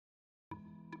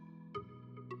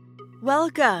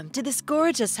Welcome to this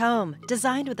gorgeous home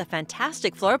designed with a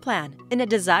fantastic floor plan in a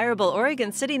desirable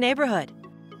Oregon City neighborhood.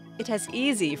 It has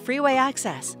easy freeway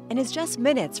access and is just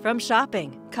minutes from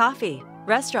shopping, coffee,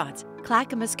 restaurants,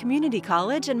 Clackamas Community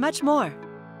College, and much more.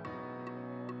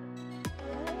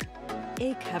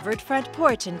 A covered front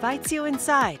porch invites you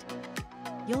inside.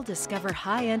 You'll discover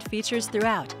high-end features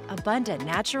throughout, abundant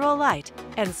natural light,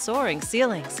 and soaring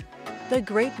ceilings. The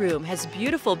great room has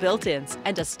beautiful built-ins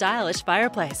and a stylish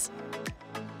fireplace.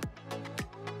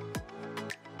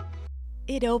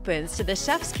 It opens to the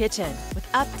chef's kitchen with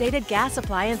updated gas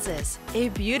appliances, a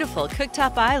beautiful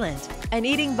cooktop island, an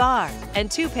eating bar, and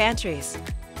 2 pantries.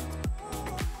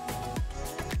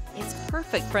 It's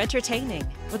perfect for entertaining,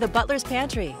 with a butler's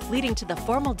pantry leading to the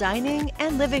formal dining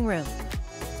and living room.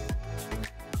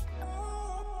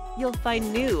 You'll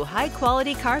find new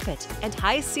high-quality carpet and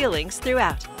high ceilings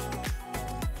throughout.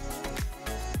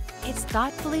 It's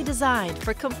thoughtfully designed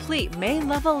for complete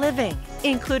main-level living,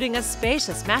 including a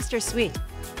spacious master suite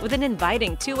with an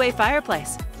inviting 2-way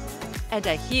fireplace and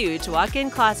a huge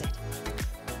walk-in closet.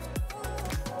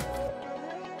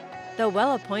 The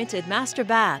well-appointed master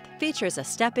bath features a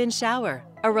step-in shower,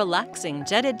 a relaxing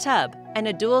jetted tub, and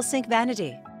a dual-sink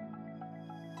vanity.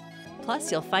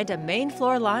 Plus, you'll find a main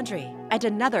floor laundry and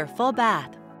another full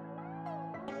bath.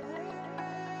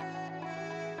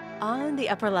 On the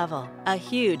upper level, a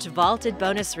huge vaulted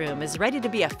bonus room is ready to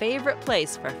be a favorite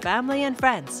place for family and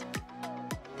friends.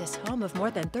 This home of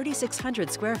more than 3,600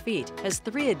 square feet has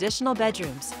 3 additional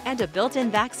bedrooms and a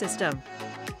built-in vac system,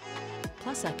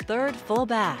 plus a 3rd full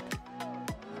bath.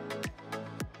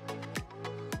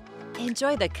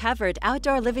 Enjoy the covered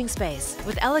outdoor living space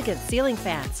with elegant ceiling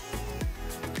fans.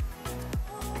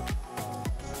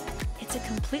 It's a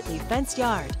completely fenced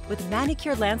yard with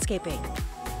manicured landscaping.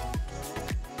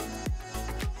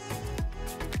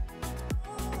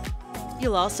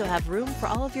 You'll also have room for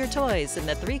all of your toys in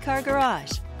the 3-car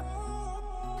garage.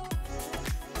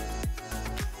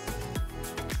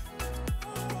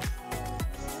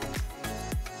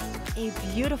 A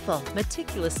beautiful,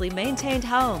 meticulously maintained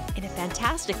home in a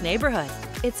fantastic neighborhood.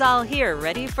 It's all here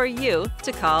ready for you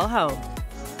to call home.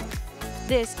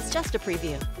 This is just a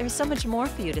preview. There's so much more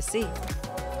for you to see.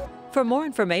 For more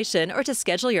information or to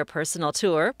schedule your personal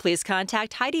tour, please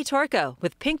contact Heidi Torkko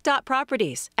with Pink Dot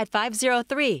Properties at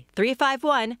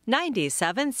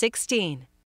 503-351-9716.